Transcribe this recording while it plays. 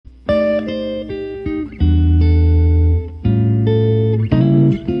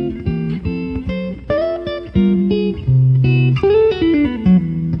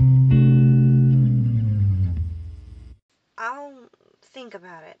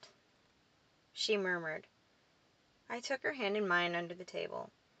she murmured. I took her hand in mine under the table.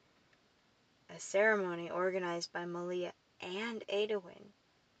 A ceremony organized by Malia and Adewin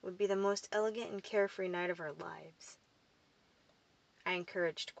would be the most elegant and carefree night of our lives, I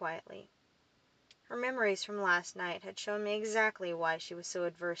encouraged quietly. Her memories from last night had shown me exactly why she was so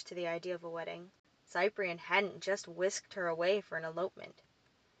adverse to the idea of a wedding. Cyprian hadn't just whisked her away for an elopement.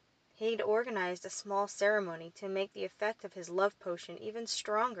 He'd organized a small ceremony to make the effect of his love potion even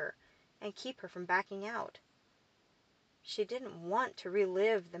stronger and keep her from backing out. She didn't want to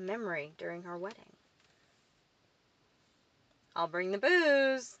relive the memory during her wedding. "I'll bring the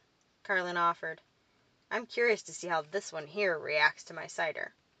booze," Carlin offered. "I'm curious to see how this one here reacts to my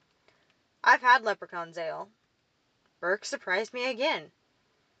cider. I've had Leprechaun's Ale. Burke surprised me again.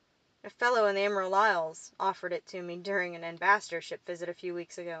 A fellow in the Emerald Isles offered it to me during an ambassadorship visit a few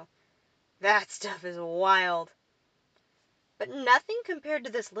weeks ago. That stuff is wild. But nothing compared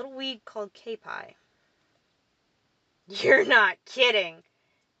to this little weed called Capi." "You're not kidding,"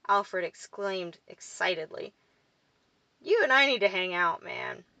 Alfred exclaimed excitedly. "You and I need to hang out,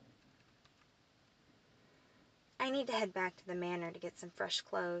 man." I need to head back to the manor to get some fresh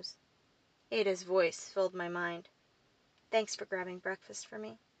clothes. Ada's voice filled my mind. Thanks for grabbing breakfast for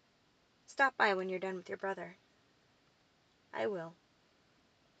me. Stop by when you're done with your brother. I will.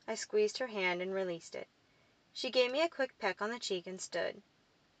 I squeezed her hand and released it. She gave me a quick peck on the cheek and stood,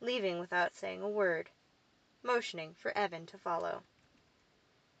 leaving without saying a word, motioning for Evan to follow.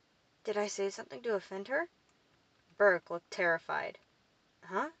 Did I say something to offend her? Burke looked terrified.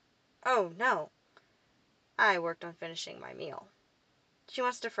 Huh? Oh, no. I worked on finishing my meal. She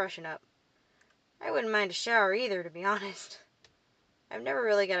wants to freshen up. I wouldn't mind a shower either, to be honest. I've never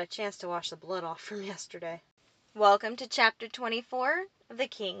really got a chance to wash the blood off from yesterday. Welcome to Chapter 24 of The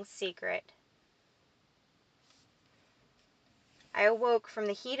King's Secret. I awoke from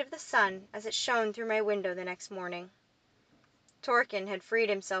the heat of the sun as it shone through my window the next morning. Torkin had freed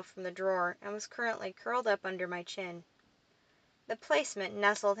himself from the drawer and was currently curled up under my chin. The placement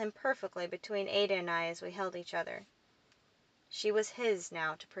nestled him perfectly between Ada and I as we held each other. She was his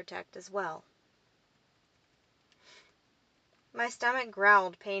now to protect as well. My stomach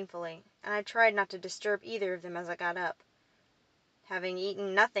growled painfully, and I tried not to disturb either of them as I got up. Having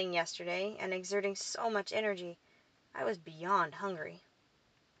eaten nothing yesterday and exerting so much energy, I was beyond hungry.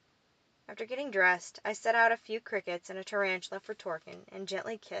 After getting dressed, I set out a few crickets and a tarantula for Torkin and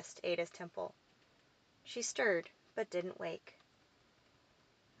gently kissed Ada's temple. She stirred, but didn't wake.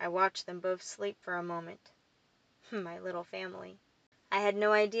 I watched them both sleep for a moment. My little family. I had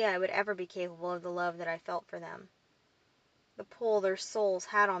no idea I would ever be capable of the love that I felt for them. The pull their souls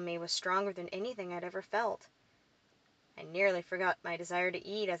had on me was stronger than anything I'd ever felt. I nearly forgot my desire to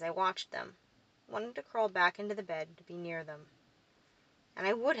eat as I watched them, wanting to crawl back into the bed to be near them. And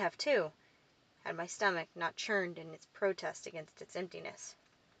I would have, too, had my stomach not churned in its protest against its emptiness.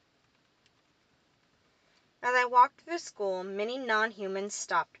 As I walked through the school, many non-humans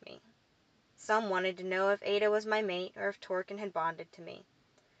stopped me. Some wanted to know if Ada was my mate or if Torkin had bonded to me.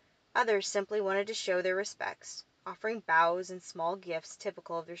 Others simply wanted to show their respects, offering bows and small gifts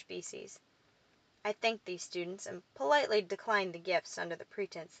typical of their species. I thanked these students and politely declined the gifts under the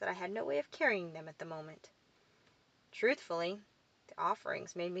pretense that I had no way of carrying them at the moment. Truthfully, the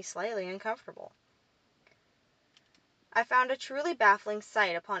offerings made me slightly uncomfortable. I found a truly baffling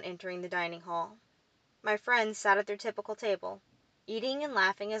sight upon entering the dining hall. My friends sat at their typical table, eating and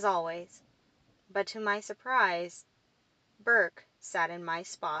laughing as always, but to my surprise, Burke sat in my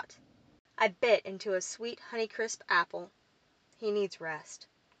spot. I bit into a sweet Honeycrisp apple. He needs rest.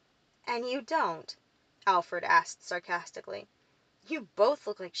 And you don't? Alfred asked sarcastically. You both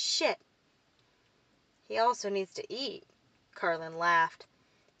look like shit. He also needs to eat, Carlin laughed,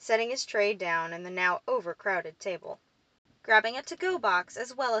 setting his tray down on the now overcrowded table, grabbing a to-go box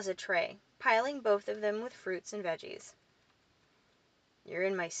as well as a tray, piling both of them with fruits and veggies. You're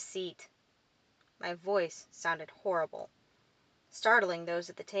in my seat. My voice sounded horrible, startling those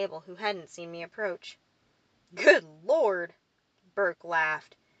at the table who hadn't seen me approach. Good Lord, Burke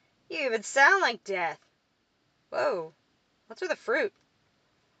laughed. You even sound like death. Whoa, what's with the fruit?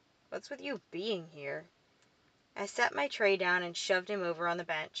 What's with you being here? I set my tray down and shoved him over on the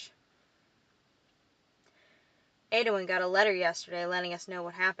bench. Adewin got a letter yesterday letting us know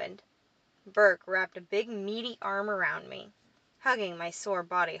what happened. Burke wrapped a big meaty arm around me, hugging my sore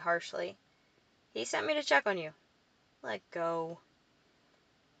body harshly. He sent me to check on you. Let go.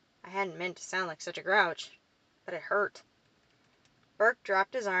 I hadn't meant to sound like such a grouch, but it hurt. Burke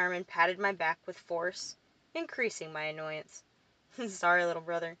dropped his arm and patted my back with force, increasing my annoyance. Sorry, little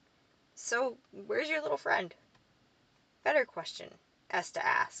brother. So, where's your little friend? Better question, Esta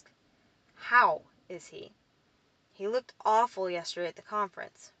asked. How is he? He looked awful yesterday at the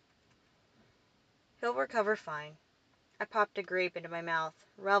conference. He'll recover fine. I popped a grape into my mouth,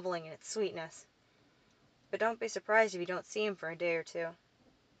 reveling in its sweetness. But don't be surprised if you don't see him for a day or two.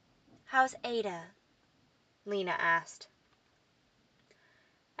 How's Ada? Lena asked.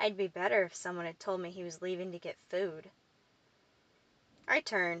 I'd be better if someone had told me he was leaving to get food. I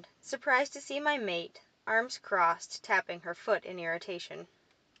turned, surprised to see my mate, arms crossed, tapping her foot in irritation.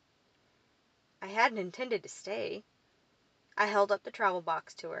 I hadn't intended to stay. I held up the travel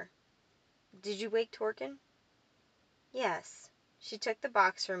box to her. Did you wake Torkin? Yes. She took the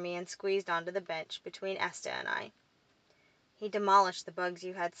box from me and squeezed onto the bench between Esta and I. He demolished the bugs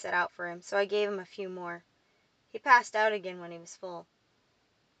you had set out for him, so I gave him a few more. He passed out again when he was full.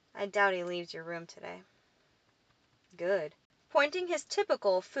 I doubt he leaves your room today. Good. Pointing his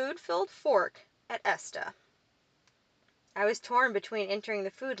typical food-filled fork at Esta. I was torn between entering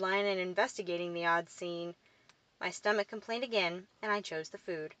the food line and investigating the odd scene. My stomach complained again, and I chose the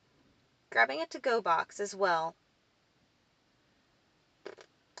food, grabbing a to-go box as well.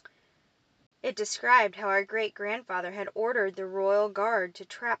 It described how our great-grandfather had ordered the royal guard to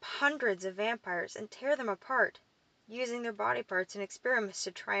trap hundreds of vampires and tear them apart, using their body parts in experiments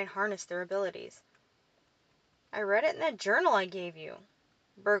to try and harness their abilities. I read it in that journal I gave you.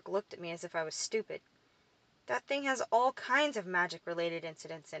 Burke looked at me as if I was stupid. That thing has all kinds of magic-related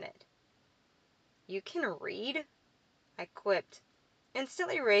incidents in it. You can read? I quipped,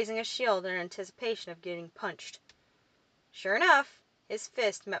 instantly raising a shield in anticipation of getting punched. Sure enough, his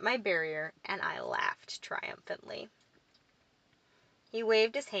fist met my barrier, and I laughed triumphantly. He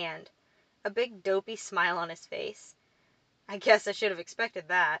waved his hand, a big dopey smile on his face. I guess I should have expected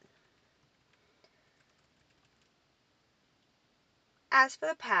that. As for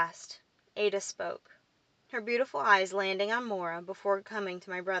the past, Ada spoke, her beautiful eyes landing on Mora before coming to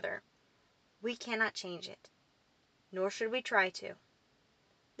my brother. We cannot change it, nor should we try to.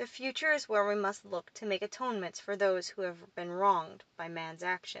 The future is where we must look to make atonements for those who have been wronged by man's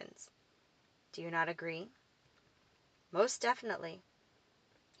actions. Do you not agree? Most definitely.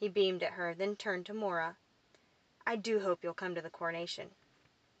 He beamed at her, then turned to Mora. I do hope you'll come to the coronation.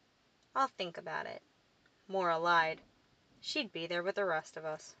 I'll think about it. Mora lied. She'd be there with the rest of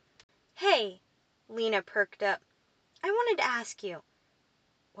us. Hey! Lena perked up. I wanted to ask you,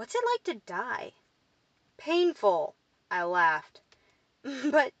 what's it like to die? Painful, I laughed.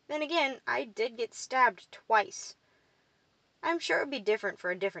 But then again, I did get stabbed twice. I'm sure it would be different for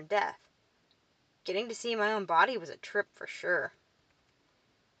a different death. Getting to see my own body was a trip for sure.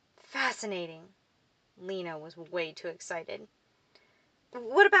 Fascinating. Lena was way too excited.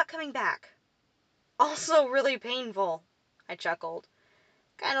 What about coming back? Also really painful, I chuckled.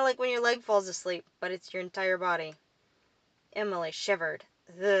 Kind of like when your leg falls asleep, but it's your entire body. Emily shivered.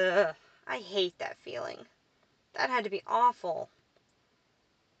 Ugh, I hate that feeling. That had to be awful.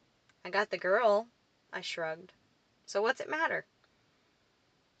 I got the girl, I shrugged. So what's it matter?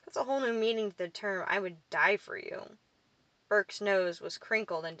 That's a whole new meaning to the term, I would die for you. Burke's nose was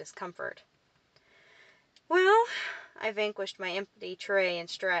crinkled in discomfort. Well, I vanquished my empty tray and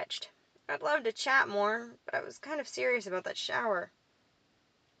stretched. I'd love to chat more, but I was kind of serious about that shower.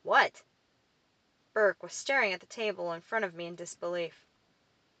 What? Burke was staring at the table in front of me in disbelief.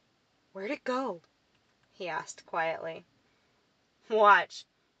 Where'd it go? He asked quietly. Watch.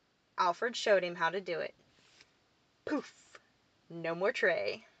 Alfred showed him how to do it. Poof! No more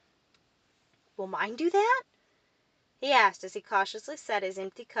tray. Will mine do that? He asked as he cautiously set his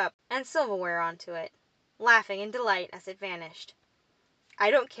empty cup and silverware onto it, laughing in delight as it vanished.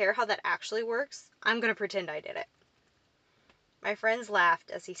 I don't care how that actually works. I'm going to pretend I did it. My friends laughed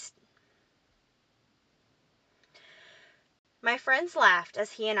as he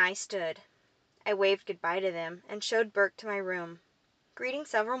and I stood. I waved goodbye to them and showed Burke to my room, greeting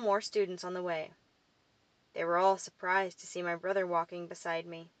several more students on the way. They were all surprised to see my brother walking beside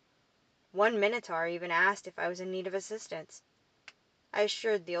me. One Minotaur even asked if I was in need of assistance. I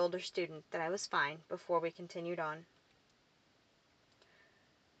assured the older student that I was fine before we continued on.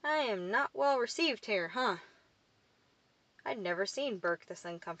 I am not well received here, huh? I'd never seen Burke this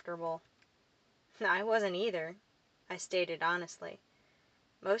uncomfortable. I wasn't either, I stated honestly.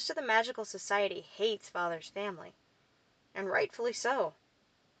 Most of the magical society hates Father's family, and rightfully so.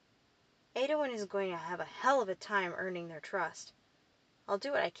 Adowin is going to have a hell of a time earning their trust. I'll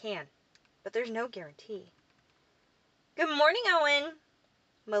do what I can, but there's no guarantee. Good morning, Owen,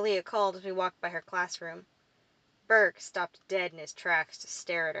 Malia called as we walked by her classroom. Burke stopped dead in his tracks to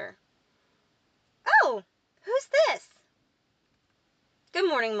stare at her. Oh, who's this? Good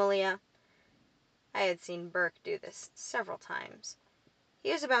morning, Malia. I had seen Burke do this several times.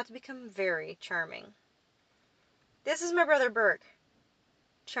 He was about to become very charming. "This is my brother Burke."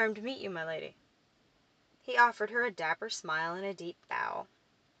 "Charmed to meet you, my lady." He offered her a dapper smile and a deep bow.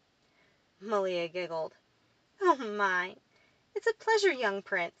 Malia giggled. "Oh my! It's a pleasure, young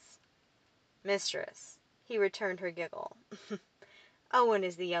prince." "Mistress," he returned her giggle. "Owen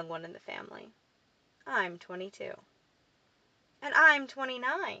is the young one in the family. I'm 22." "And I'm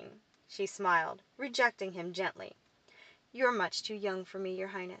 29." She smiled, rejecting him gently. "You're much too young for me, your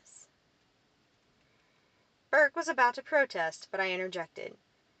highness." Burke was about to protest, but I interjected.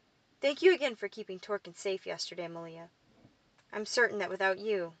 "Thank you again for keeping Torkin safe yesterday, Malia. I'm certain that without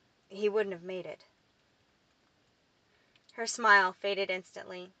you, he wouldn't have made it." Her smile faded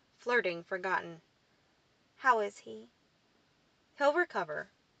instantly, flirting forgotten. "How is he?" "He'll recover,"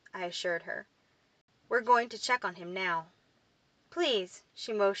 I assured her. "We're going to check on him now." "Please,"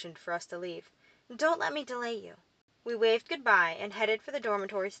 she motioned for us to leave. "Don't let me delay you." We waved goodbye and headed for the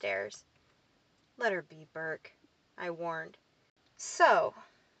dormitory stairs. "Let her be, Burke," I warned. "So,"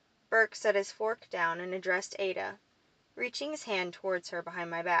 Burke set his fork down and addressed Ada, reaching his hand towards her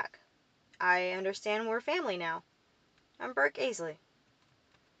behind my back. "I understand we're family now. I'm Burke Aisley."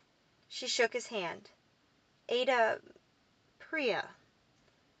 She shook his hand. "Ada Priya."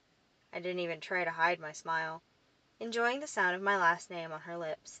 I didn't even try to hide my smile, enjoying the sound of my last name on her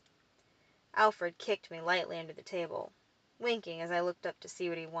lips. Alfred kicked me lightly under the table, winking as I looked up to see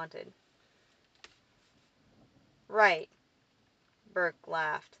what he wanted. "Right." Burke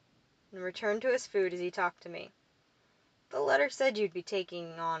laughed, and returned to his food as he talked to me. "The letter said you'd be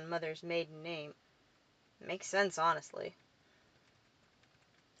taking on Mother's maiden name. Makes sense, honestly."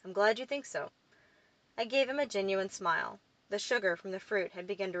 "I'm glad you think so." I gave him a genuine smile. The sugar from the fruit had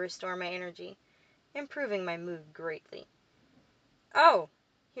begun to restore my energy, improving my mood greatly. "Oh!"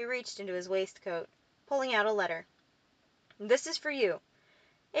 He reached into his waistcoat, pulling out a letter. "This is for you.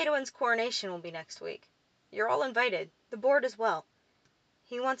 Adoin's coronation will be next week. You're all invited, the board as well.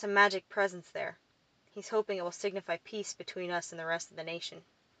 He wants a magic presence there. He's hoping it will signify peace between us and the rest of the nation."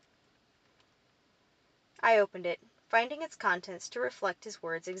 I opened it, finding its contents to reflect his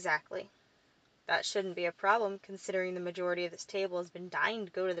words exactly. That shouldn't be a problem, considering the majority of this table has been dying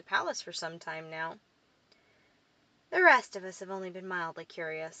to go to the palace for some time now. The rest of us have only been mildly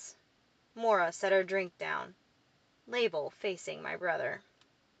curious. Mora set her drink down, label facing my brother.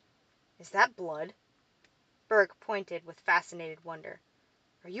 "Is that blood?" Burke pointed with fascinated wonder.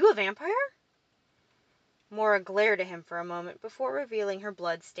 "Are you a vampire?" Mora glared at him for a moment before revealing her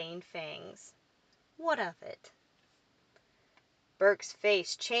blood-stained fangs. "What of it?" Burke's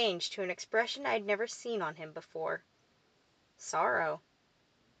face changed to an expression I'd never seen on him before. Sorrow.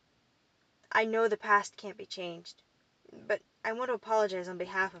 "I know the past can't be changed, but I want to apologize on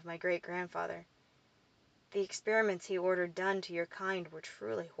behalf of my great-grandfather. The experiments he ordered done to your kind were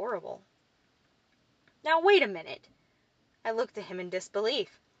truly horrible." "Now wait a minute!" I looked at him in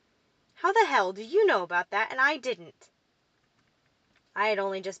disbelief. "How the hell do you know about that and I didn't?" I had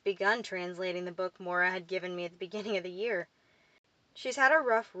only just begun translating the book Mora had given me at the beginning of the year. She's had a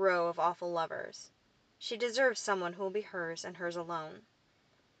rough row of awful lovers. She deserves someone who will be hers and hers alone.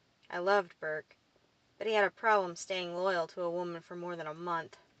 I loved Burke, but he had a problem staying loyal to a woman for more than a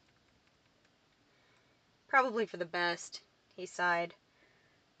month. "Probably for the best," he sighed.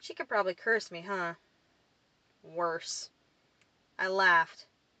 "She could probably curse me, huh?" "Worse." I laughed,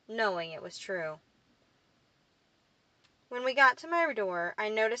 knowing it was true. When we got to my door, I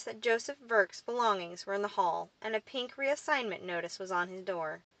noticed that Joseph Verk's belongings were in the hall, and a pink reassignment notice was on his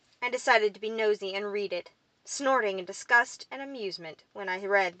door. I decided to be nosy and read it, snorting in disgust and amusement when I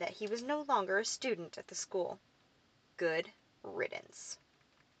read that he was no longer a student at the school. Good riddance.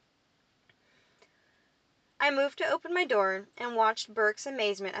 I moved to open my door and watched Burke's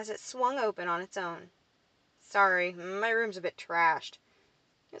amazement as it swung open on its own. "Sorry, my room's a bit trashed.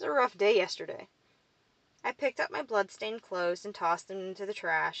 It was a rough day yesterday." I picked up my blood-stained clothes and tossed them into the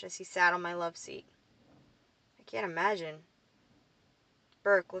trash as he sat on my love seat. "I can't imagine."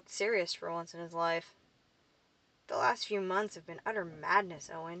 Burke looked serious for once in his life. "The last few months have been utter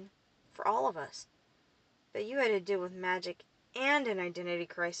madness, Owen. For all of us. But you had to deal with magic and an identity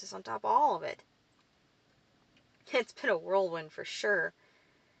crisis on top of all of it." "It's been a whirlwind for sure."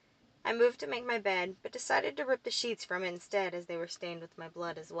 I moved to make my bed, but decided to rip the sheets from it instead as they were stained with my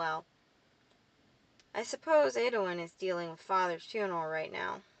blood as well. "I suppose Adoin is dealing with Father's funeral right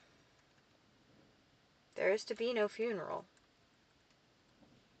now." "There is to be no funeral."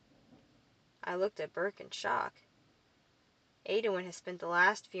 I looked at Burke in shock. Adoin has spent the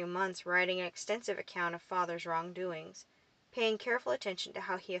last few months writing an extensive account of Father's wrongdoings, paying careful attention to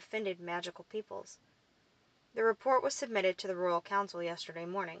how he offended magical peoples. The report was submitted to the Royal Council yesterday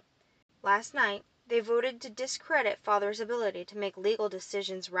morning. Last night, they voted to discredit Father's ability to make legal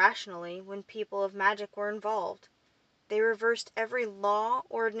decisions rationally when people of magic were involved. They reversed every law,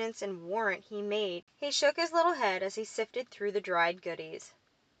 ordinance, and warrant he made. He shook his little head as he sifted through the dried goodies,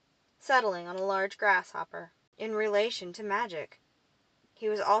 settling on a large grasshopper. In relation to magic, he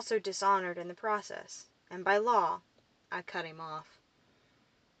was also dishonored in the process, and by law, I cut him off.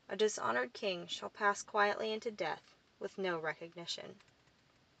 A dishonored king shall pass quietly into death with no recognition.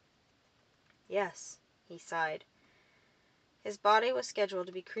 Yes, he sighed. His body was scheduled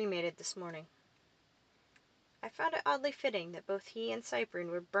to be cremated this morning. I found it oddly fitting that both he and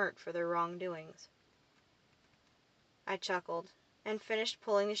Cyprian were burnt for their wrongdoings. I chuckled, and finished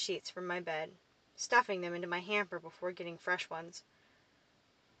pulling the sheets from my bed, stuffing them into my hamper before getting fresh ones.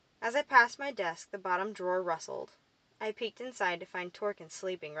 As I passed my desk, the bottom drawer rustled. I peeked inside to find Torkin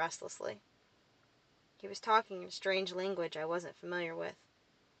sleeping restlessly. He was talking in a strange language I wasn't familiar with,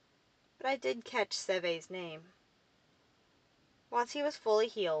 but I did catch Seve's name. Once he was fully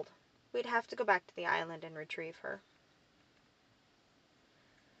healed, we'd have to go back to the island and retrieve her.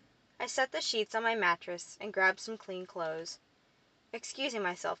 I set the sheets on my mattress and grabbed some clean clothes, excusing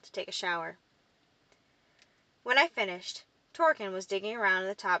myself to take a shower. When I finished, Torkin was digging around in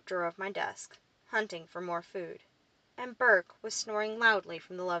the top drawer of my desk, hunting for more food, and Burke was snoring loudly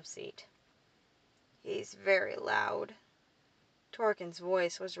from the love seat. He's very loud. Torkin's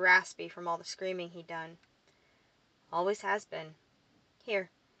voice was raspy from all the screaming he'd done. Always has been. Here,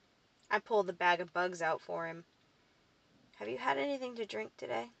 I pulled the bag of bugs out for him. Have you had anything to drink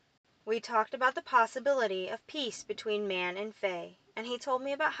today? We talked about the possibility of peace between man and fae, and he told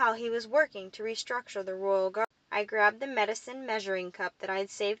me about how he was working to restructure the royal guard. I grabbed the medicine measuring cup that I'd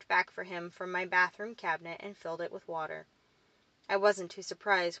saved back for him from my bathroom cabinet and filled it with water. I wasn't too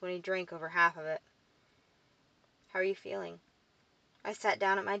surprised when he drank over half of it. How are you feeling? I sat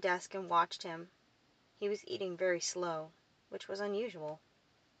down at my desk and watched him. He was eating very slow, which was unusual.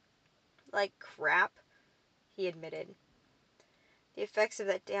 Like crap, he admitted. The effects of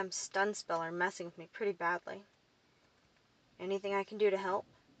that damn stun spell are messing with me pretty badly. Anything I can do to help?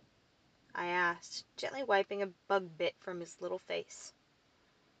 I asked, gently wiping a bug bit from his little face.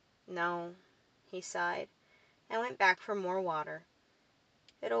 No, he sighed, and went back for more water.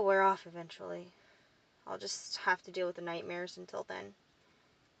 It'll wear off eventually. I'll just have to deal with the nightmares until then.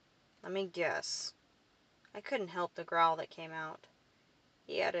 Let me guess. I couldn't help the growl that came out.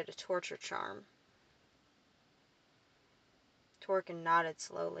 He added a torture charm. Torkin nodded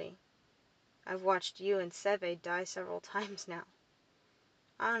slowly. I've watched you and Seve die several times now.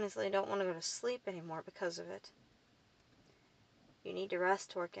 I honestly don't want to go to sleep anymore because of it. You need to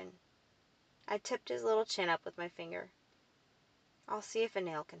rest, Torkin. I tipped his little chin up with my finger. I'll see if a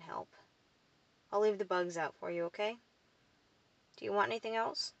nail can help. I'll leave the bugs out for you, okay? Do you want anything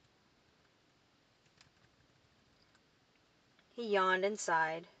else? He yawned and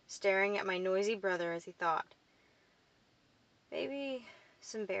sighed, staring at my noisy brother as he thought. Maybe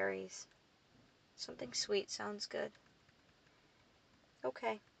some berries. Something sweet sounds good.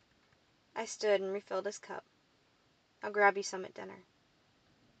 Okay. I stood and refilled his cup. I'll grab you some at dinner.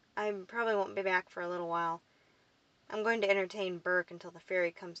 I probably won't be back for a little while. I'm going to entertain Burke until the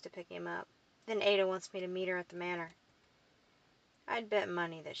ferry comes to pick him up. Then Ada wants me to meet her at the manor. I'd bet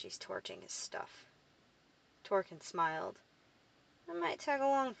money that she's torching his stuff. Torkin smiled. I might tag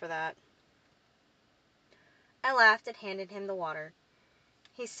along for that. I laughed and handed him the water.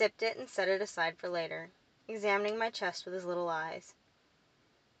 He sipped it and set it aside for later, examining my chest with his little eyes.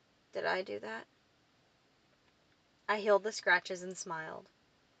 Did I do that? I healed the scratches and smiled.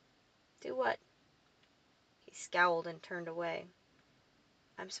 Do what? He scowled and turned away.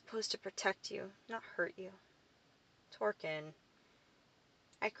 I'm supposed to protect you, not hurt you. Torkin.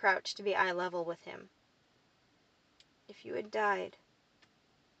 I crouched to be eye level with him. If you had died,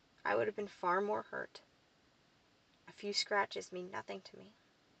 I would have been far more hurt. A few scratches mean nothing to me.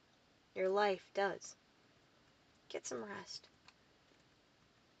 Your life does. Get some rest.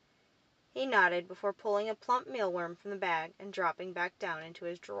 He nodded before pulling a plump mealworm from the bag and dropping back down into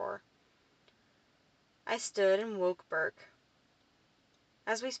his drawer. I stood and woke Burke.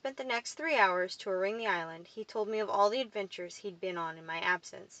 As we spent the next 3 hours touring the island, he told me of all the adventures he'd been on in my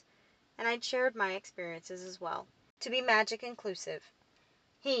absence, and I'd shared my experiences as well. To be magic inclusive,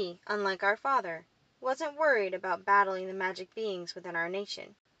 he, unlike our father, wasn't worried about battling the magic beings within our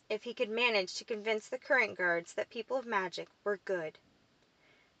nation, if he could manage to convince the current guards that people of magic were good.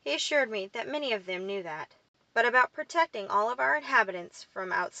 He assured me that many of them knew that, but about protecting all of our inhabitants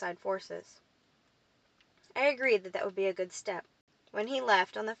from outside forces. I agreed that that would be a good step. When he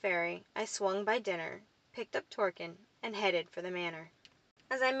left on the ferry, I swung by dinner, picked up Torkin, and headed for the manor.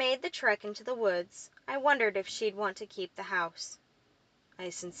 As I made the trek into the woods, I wondered if she'd want to keep the house. I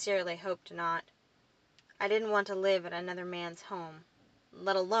sincerely hoped not. I didn't want to live at another man's home,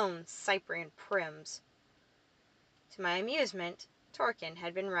 let alone Cyprian Prim's. To my amusement, Torkin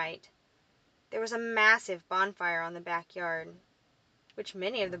had been right. There was a massive bonfire on the backyard, which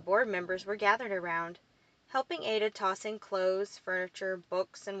many of the board members were gathered around, helping Ada toss in clothes, furniture,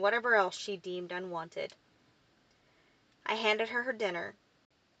 books, and whatever else she deemed unwanted. I handed her her dinner.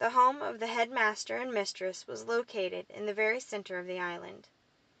 The home of the headmaster and mistress was located in the very center of the island,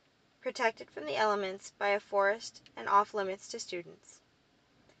 protected from the elements by a forest and off-limits to students.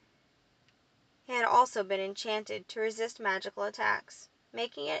 It had also been enchanted to resist magical attacks,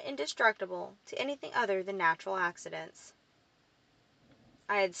 making it indestructible to anything other than natural accidents.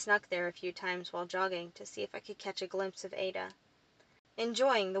 I had snuck there a few times while jogging to see if I could catch a glimpse of Ada,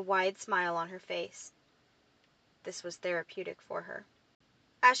 enjoying the wide smile on her face. This was therapeutic for her.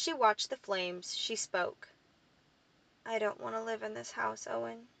 As she watched the flames, she spoke. "I don't want to live in this house,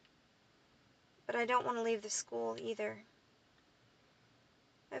 Owen. But I don't want to leave the school either.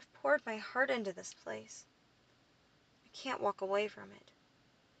 I've poured my heart into this place. I can't walk away from it."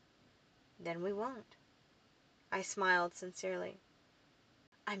 "Then we won't." I smiled sincerely.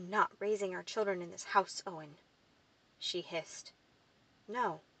 "I'm not raising our children in this house, Owen," she hissed.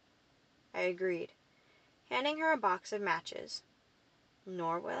 "No," I agreed, handing her a box of matches.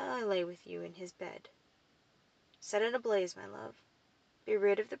 "Nor will I lay with you in his bed. Set it ablaze, my love. Be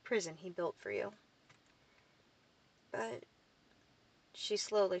rid of the prison he built for you." "But," she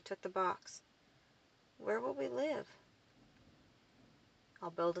slowly took the box, "where will we live?" "I'll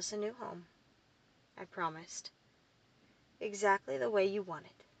build us a new home," I promised. "Exactly the way you want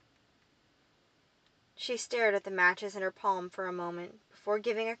it." She stared at the matches in her palm for a moment before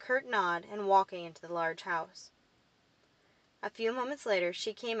giving a curt nod and walking into the large house. A few moments later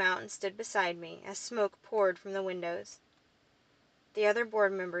she came out and stood beside me as smoke poured from the windows. The other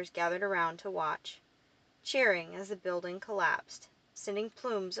board members gathered around to watch, cheering as the building collapsed, sending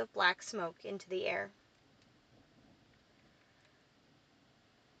plumes of black smoke into the air.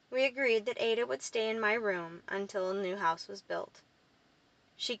 We agreed that Ada would stay in my room until a new house was built.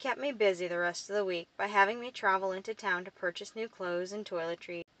 She kept me busy the rest of the week by having me travel into town to purchase new clothes and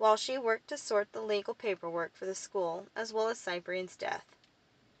toiletries, while she worked to sort the legal paperwork for the school as well as Cyprian's death.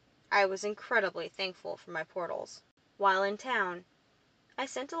 I was incredibly thankful for my portals. While in town, I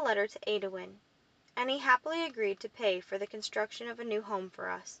sent a letter to Adawin, and he happily agreed to pay for the construction of a new home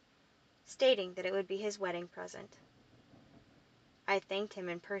for us, stating that it would be his wedding present. I thanked him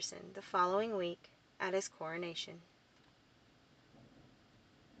in person the following week at his coronation.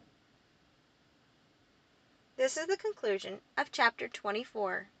 This is the conclusion of Chapter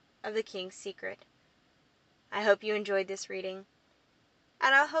 24 of The King's Secret. I hope you enjoyed this reading,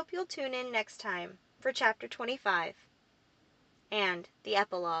 and I hope you'll tune in next time for Chapter 25 and the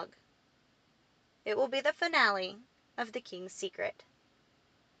epilogue. It will be the finale of The King's Secret.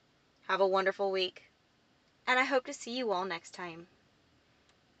 Have a wonderful week, and I hope to see you all next time.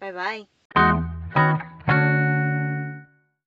 Bye-bye.